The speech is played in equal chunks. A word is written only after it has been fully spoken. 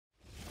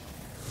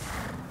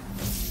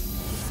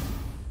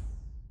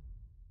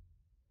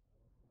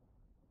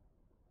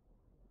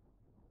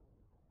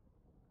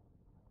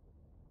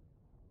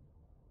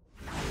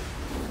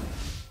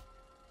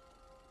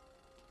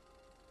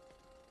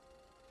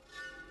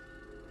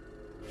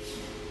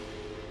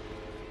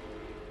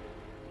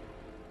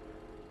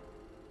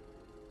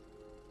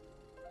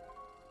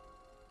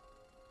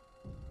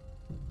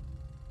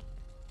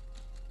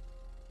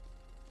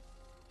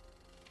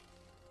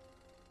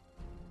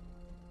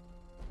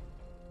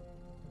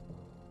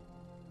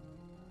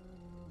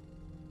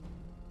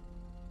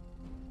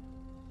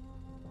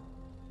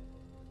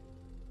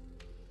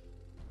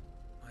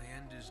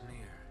is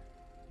near.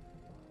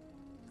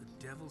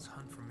 The devils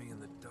hunt for me in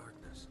the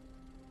darkness.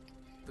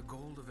 The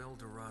gold of El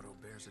Dorado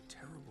bears a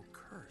terrible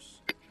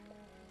curse.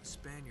 The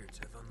Spaniards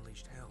have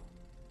unleashed hell,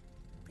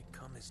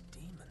 become as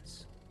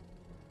demons.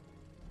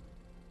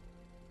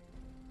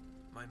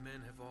 My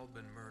men have all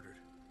been murdered,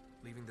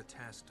 leaving the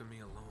task to me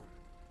alone.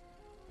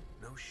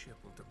 No ship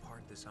will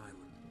depart this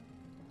island.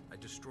 I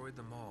destroyed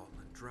them all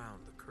and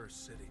drowned the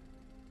cursed city.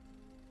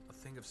 A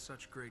thing of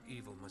such great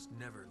evil must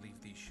never leave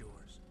these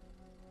shores.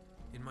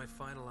 In my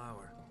final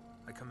hour,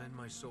 I commend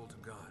my soul to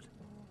God.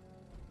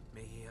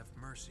 May he have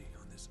mercy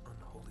on this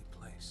unholy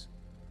place.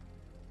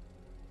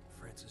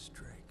 Francis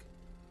Drake.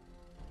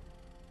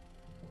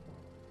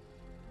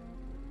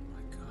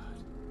 My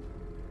God.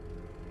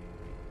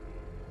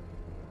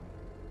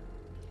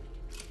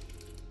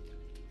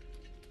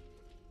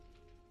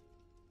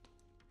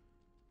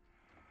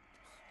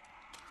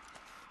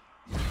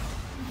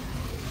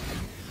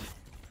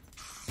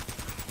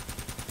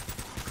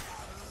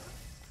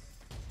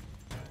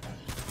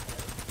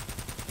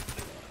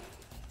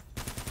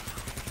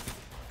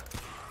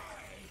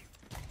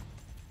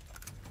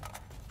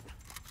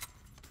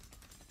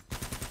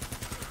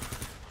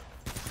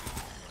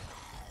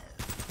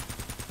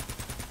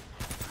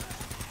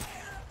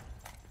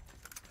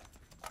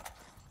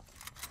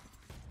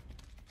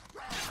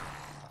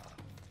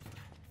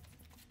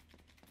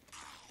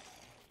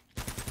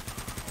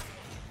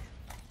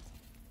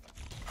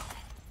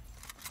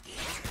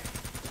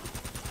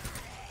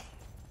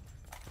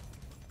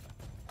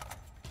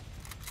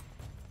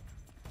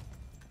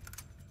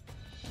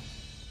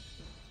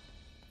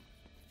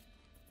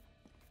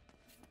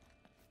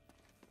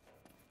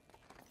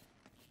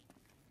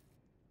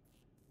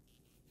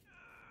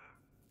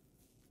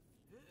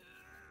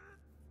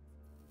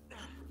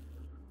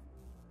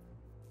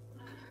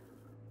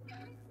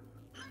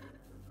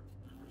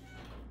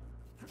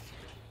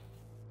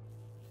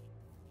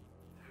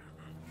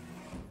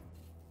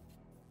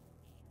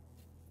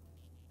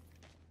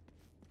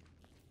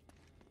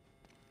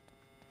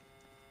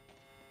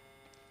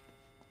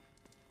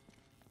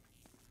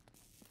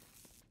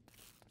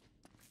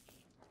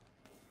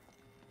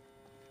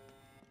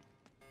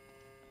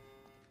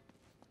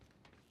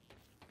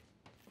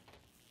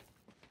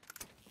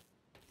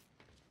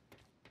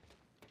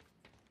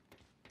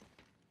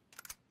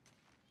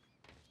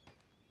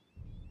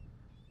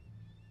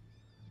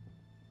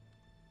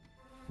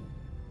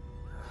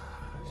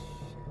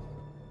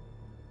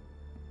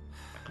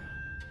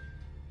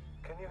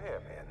 Can you hear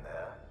me in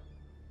there?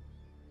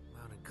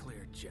 Loud and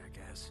clear,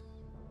 jackass.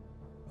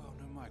 Oh,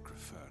 no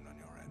microphone on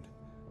your end.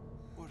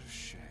 What a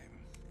shame.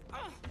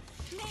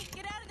 Nate,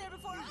 get out of there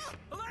before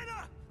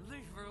Elena!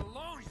 Leave her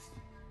alone!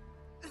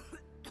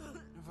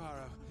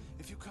 Navarro,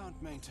 if you can't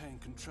maintain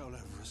control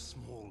over a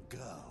small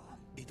girl,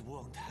 It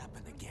won't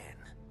happen again.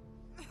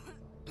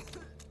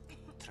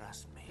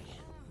 Trust me.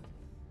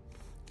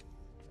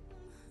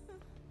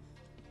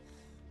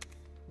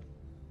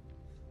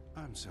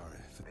 I'm sorry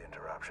for The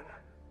interruption.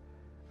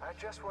 I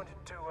just wanted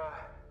to,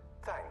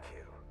 thank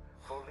you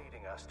for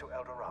leading us to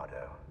El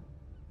Dorado.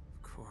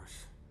 Of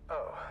course.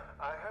 Oh,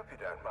 I hope you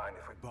don't mind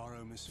if we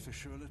borrow Miss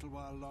Fisher a little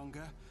while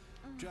longer,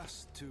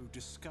 just to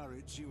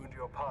discourage you and and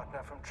your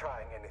partner from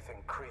trying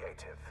anything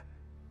creative.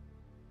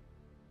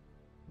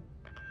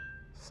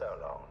 So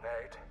long,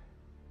 Nate.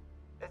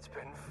 It's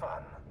been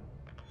fun.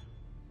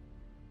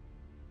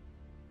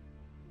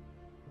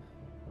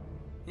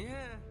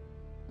 Yeah.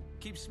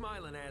 Keep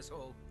smiling,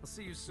 asshole. I'll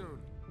see you soon.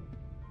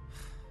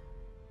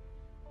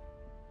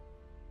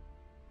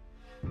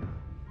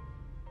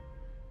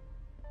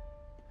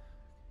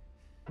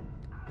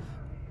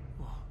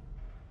 Whoa.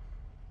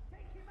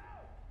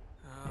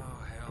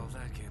 Oh, hell,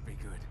 that can't be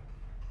good.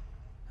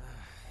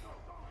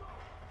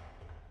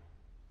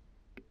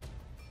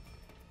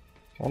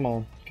 Come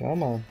on,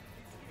 come on.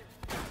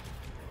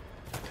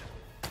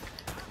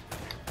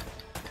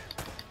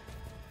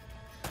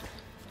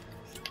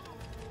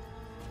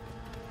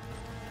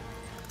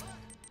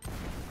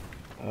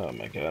 Oh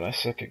my god, I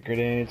suck at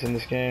grenades in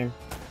this game.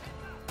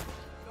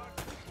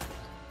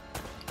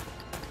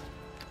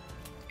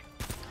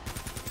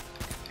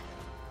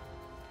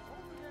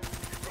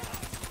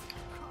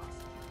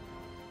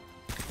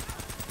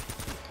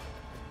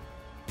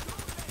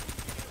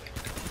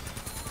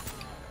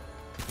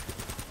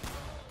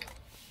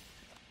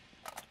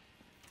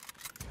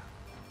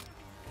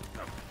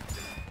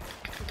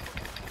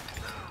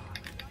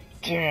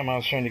 Damn, I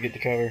was trying to get the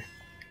cover.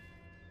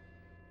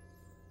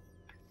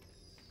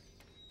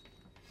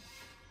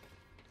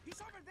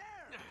 He's over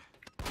there!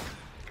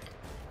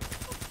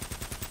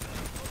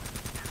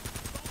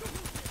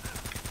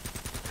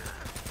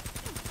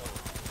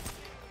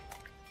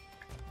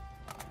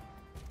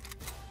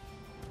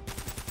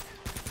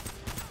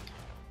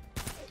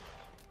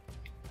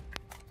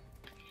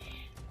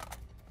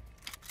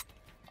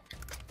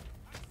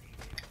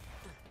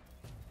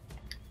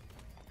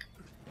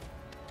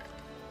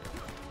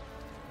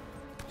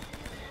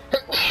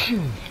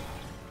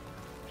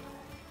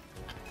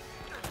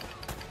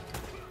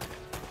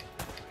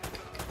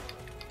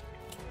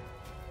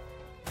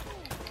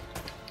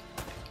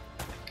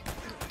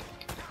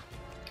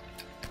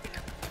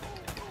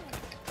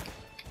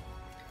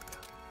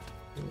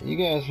 You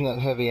guys in that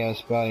heavy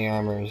ass body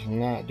armor is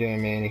not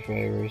doing me any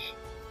favors.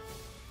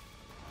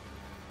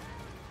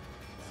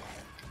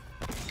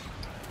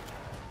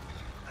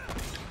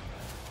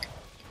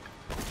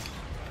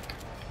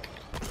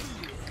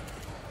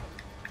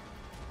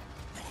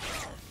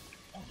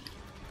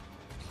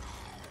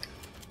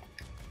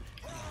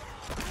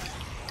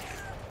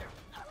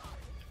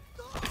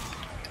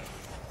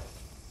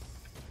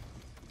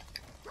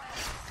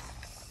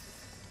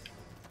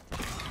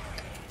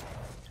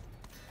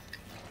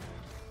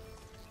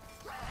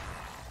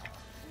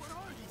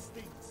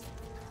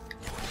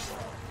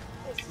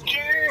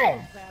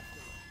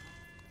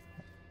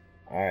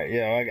 Alright,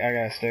 yeah, I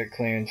gotta start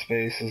clearing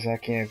spaces. I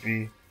can't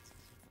be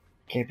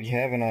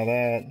having all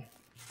that.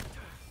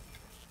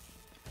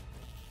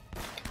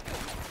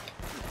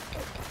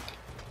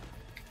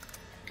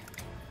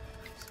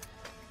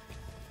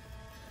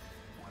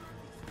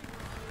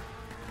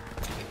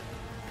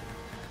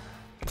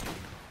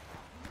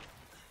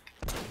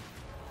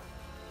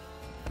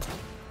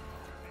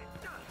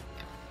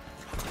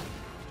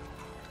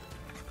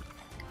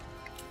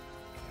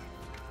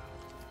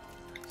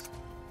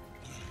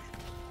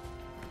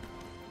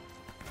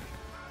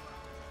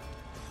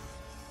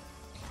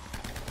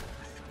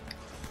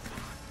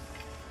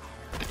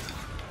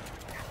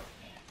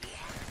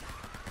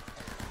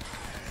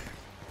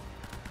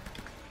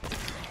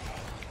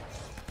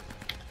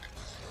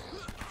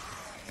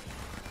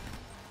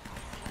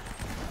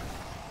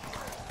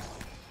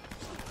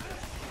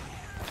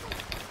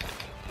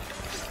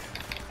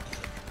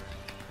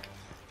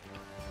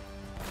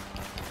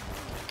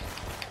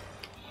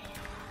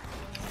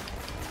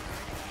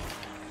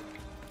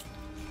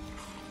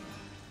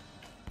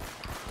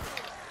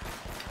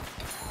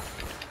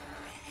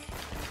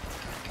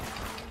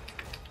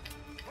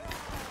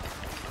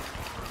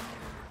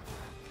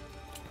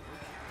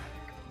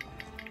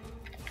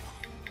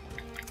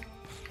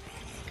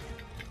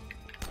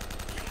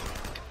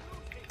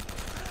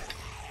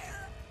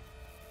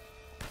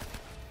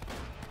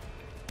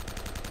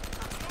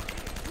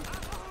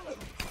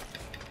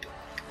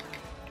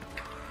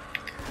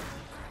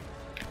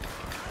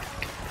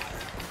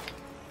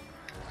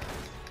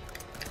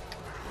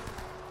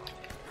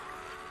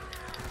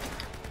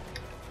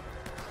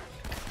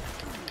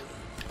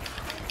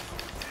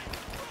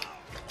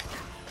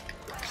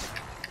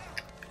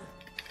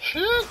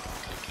 Shit!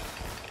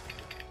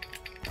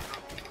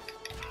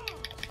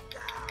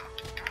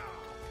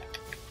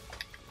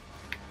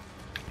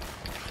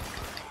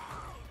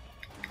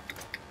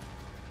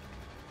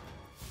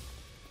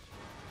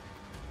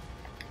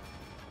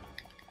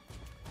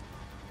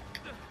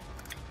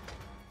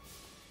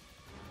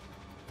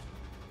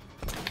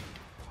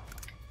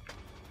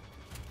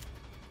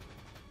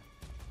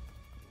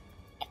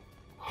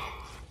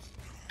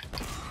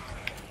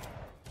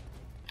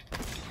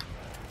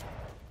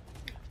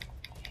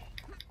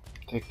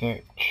 Take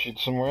that shit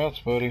somewhere else,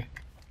 buddy.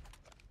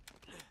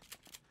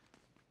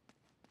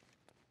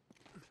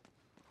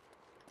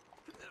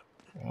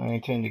 I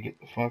intend to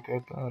get the fuck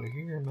up out of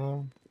here,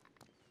 man.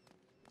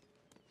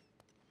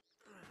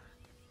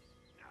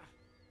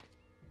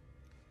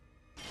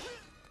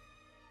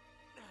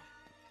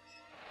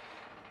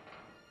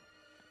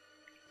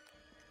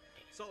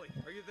 Sully,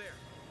 are you there?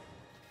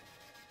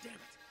 Damn it.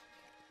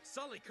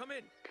 Sully, come in.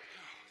 Oh,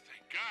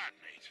 thank God,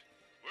 Nate.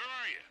 Where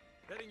are you?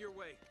 Heading your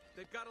way.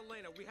 They've got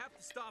Elena. We have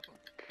to stop them.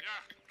 Yeah,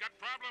 got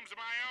problems of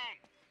my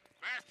own.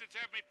 Bastards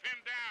have me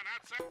pinned down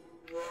outside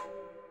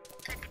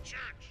the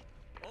church.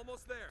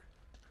 Almost there.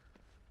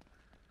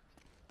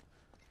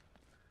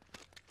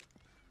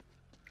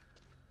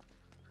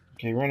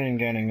 Okay, running and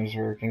gunning is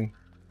working.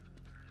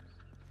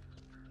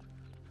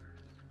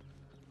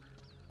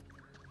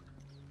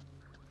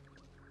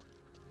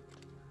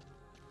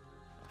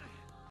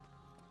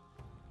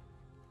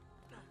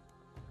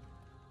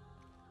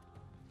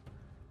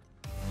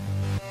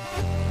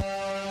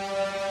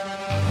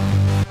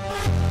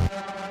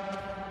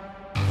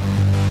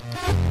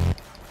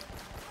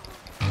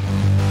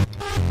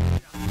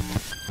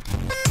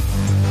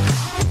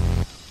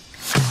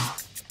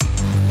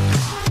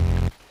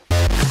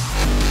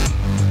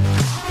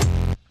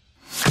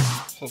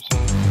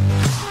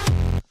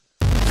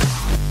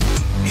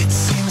 It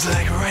seems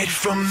like right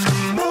from the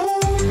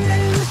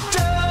moment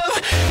of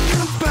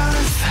your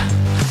birth,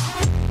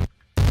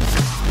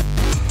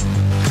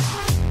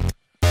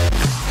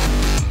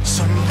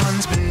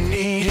 someone's been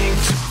needing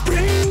to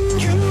bring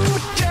you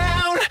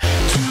down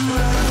to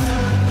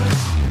earth.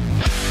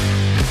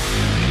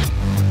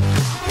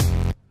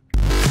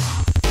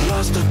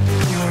 Lost up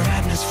in your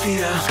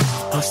atmosphere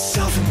of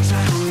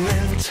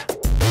self-entitlement.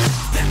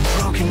 That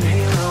broken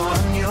halo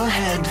on your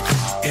head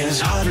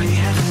is hardly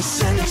heaven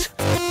sent.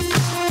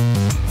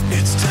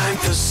 It's time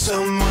for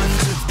someone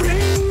to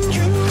bring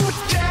you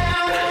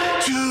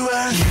down to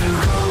earth. You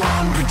go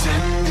on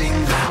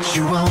pretending that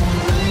you own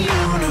the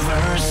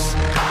universe,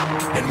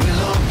 and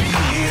we'll all be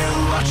here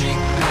watching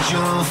as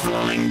you're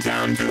falling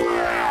down to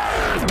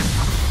earth.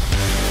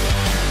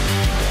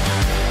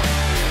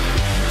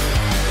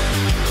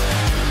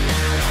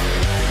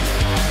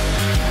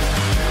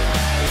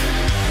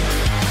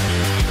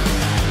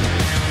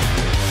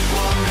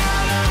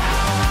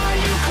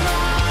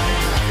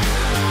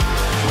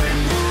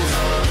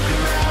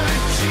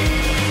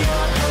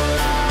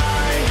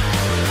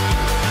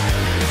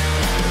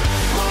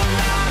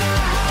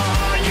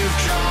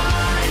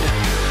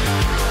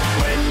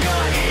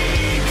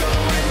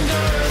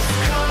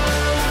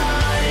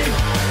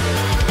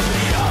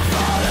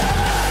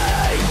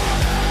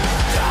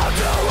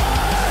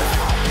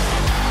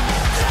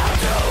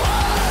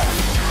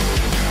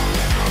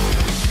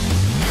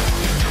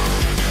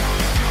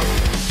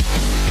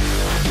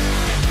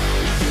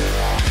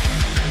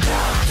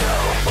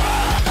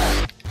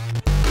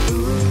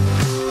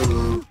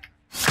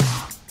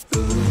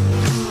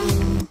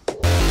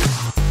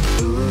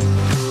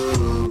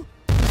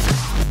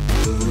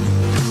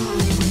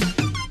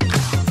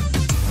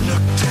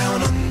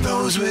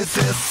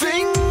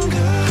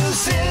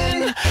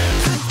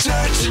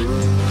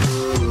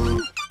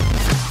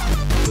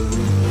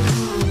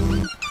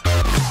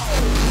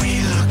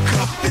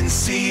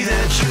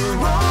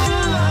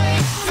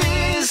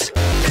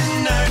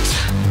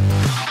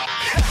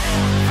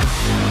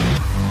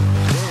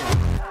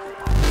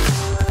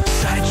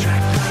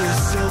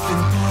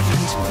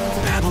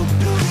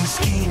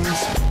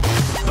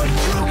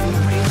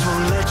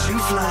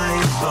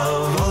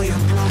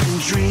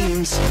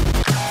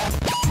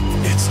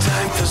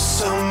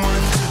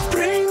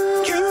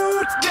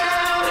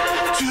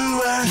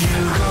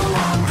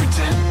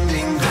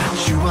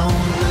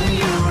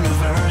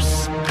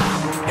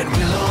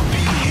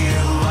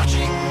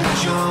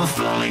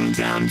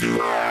 down to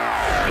earth.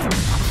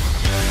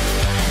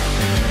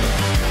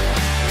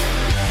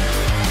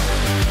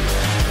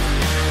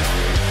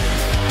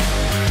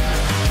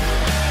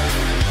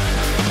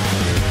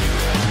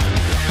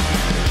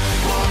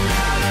 No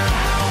matter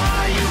how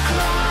high you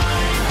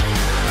climb,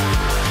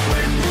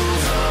 when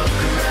rules of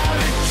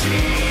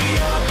gravity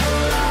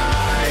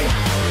apply,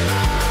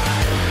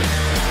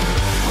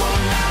 no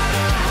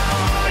matter how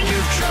hard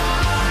you've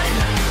tried,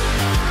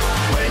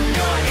 when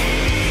your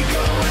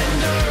ego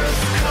and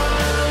earth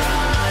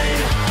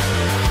collide,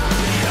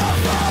 you're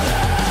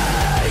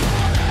falling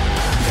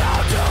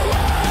down to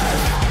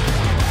earth,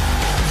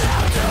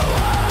 down to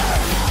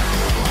earth.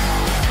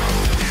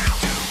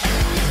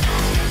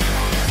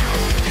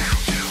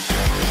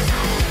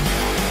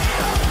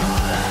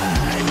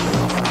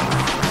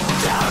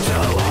 Down to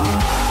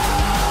earth.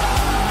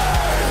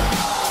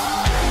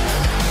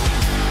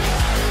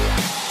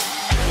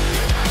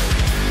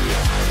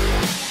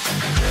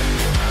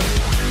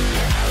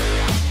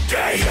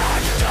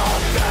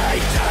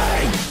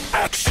 Deactivating,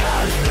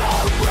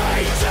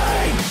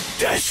 accelerating,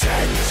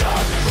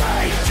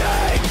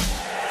 disintegrating,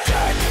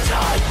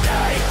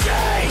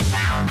 detonating.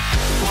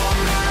 No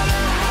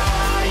matter how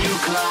high you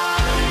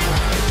climb,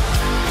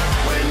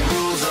 when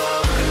rules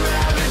of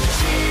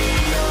gravity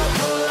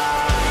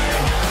apply,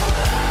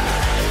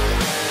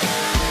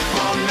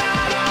 no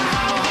matter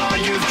how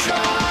hard you've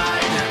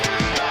tried,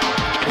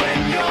 when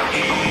your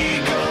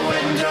ego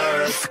and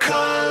earth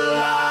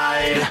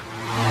collide.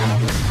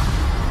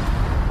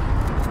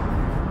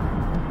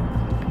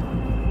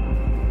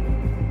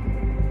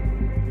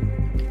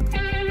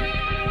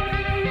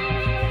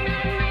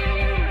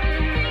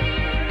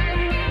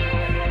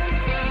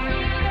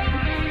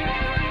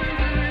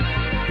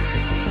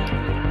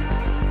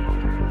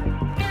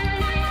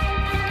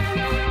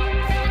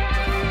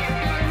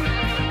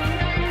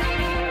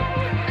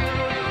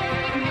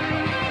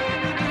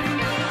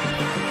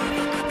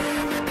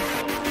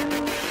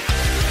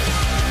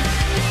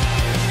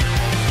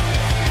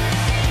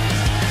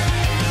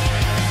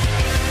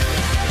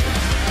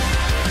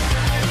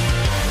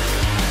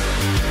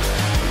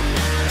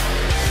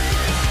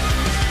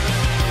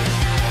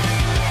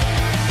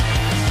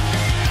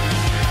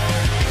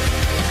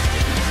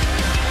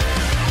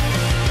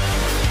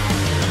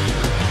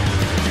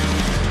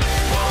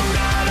 No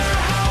matter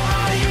how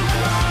high you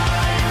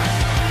climb,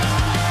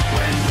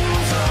 when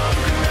rules of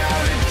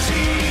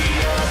gravity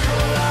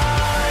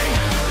apply,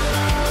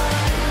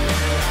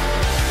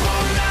 no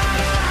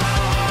matter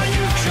how hard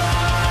you've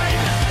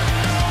tried,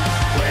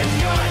 when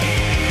your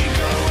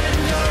ego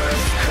and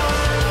earth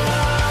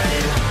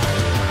collide,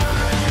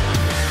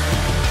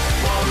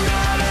 no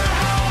matter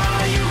how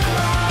high you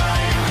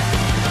climb,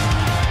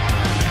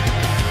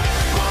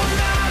 no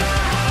matter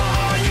how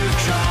hard you've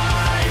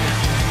tried,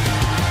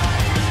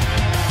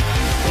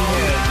 no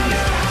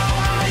matter how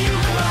high you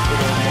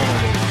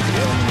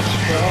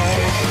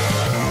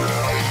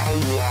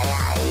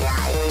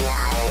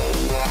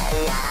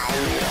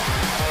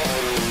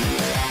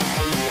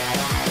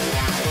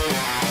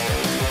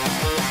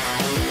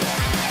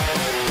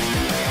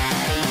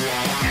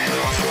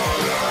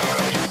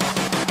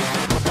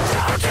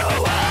down to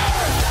earth.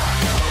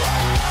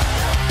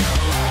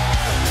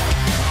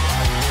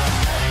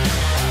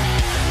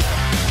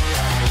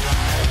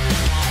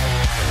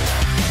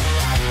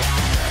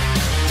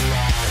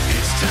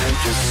 It's time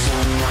for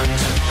someone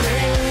to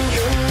bring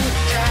you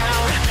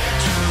down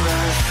to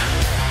earth.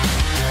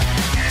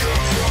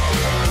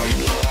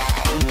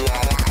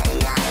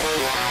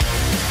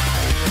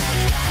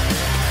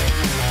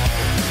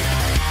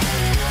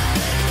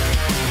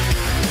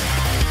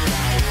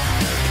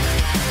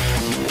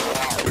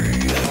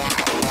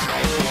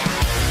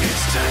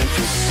 It's time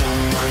for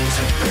someone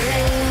to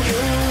bring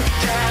you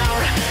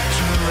down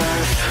to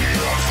earth.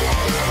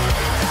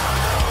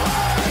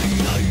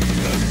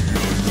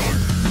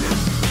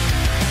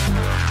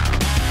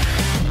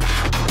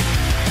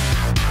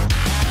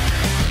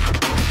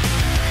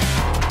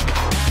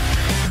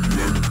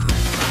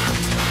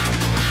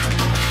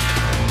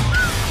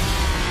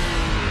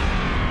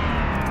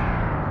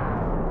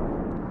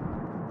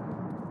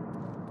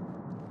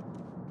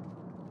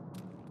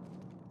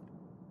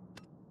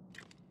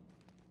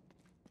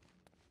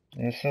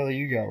 And Sully,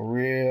 you got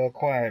real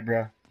quiet,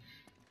 bro.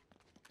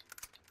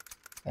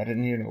 I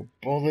didn't hear no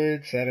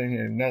bullets. I didn't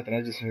hear nothing.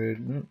 I just heard,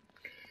 I'm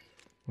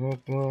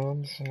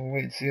just gonna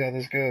wait and see how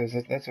this goes.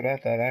 That's what I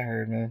thought I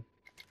heard, man.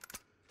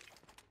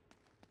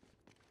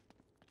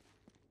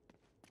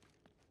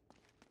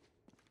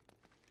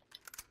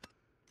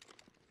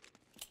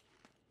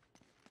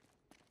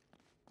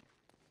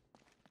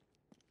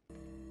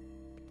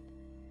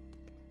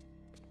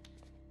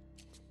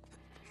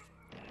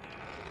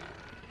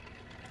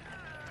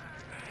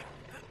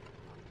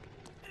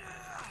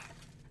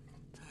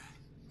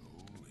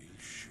 Holy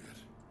shit.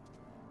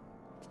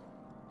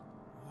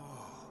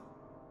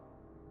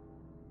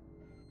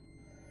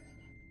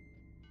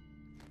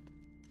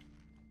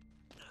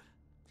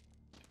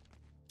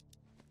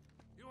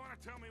 You want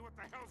to tell me what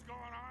the hell's going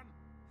on?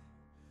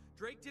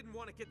 Drake didn't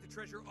want to get the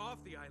treasure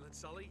off the island,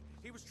 Sully.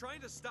 He was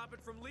trying to stop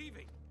it from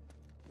leaving.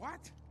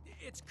 What?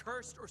 It's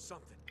cursed or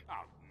something.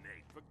 Oh,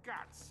 Nate, for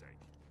God's sake.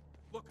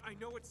 Look, I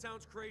know it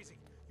sounds crazy.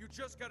 You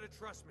just gotta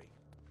trust me.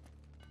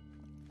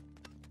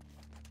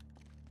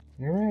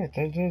 You're right,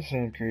 that does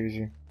sound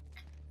crazy.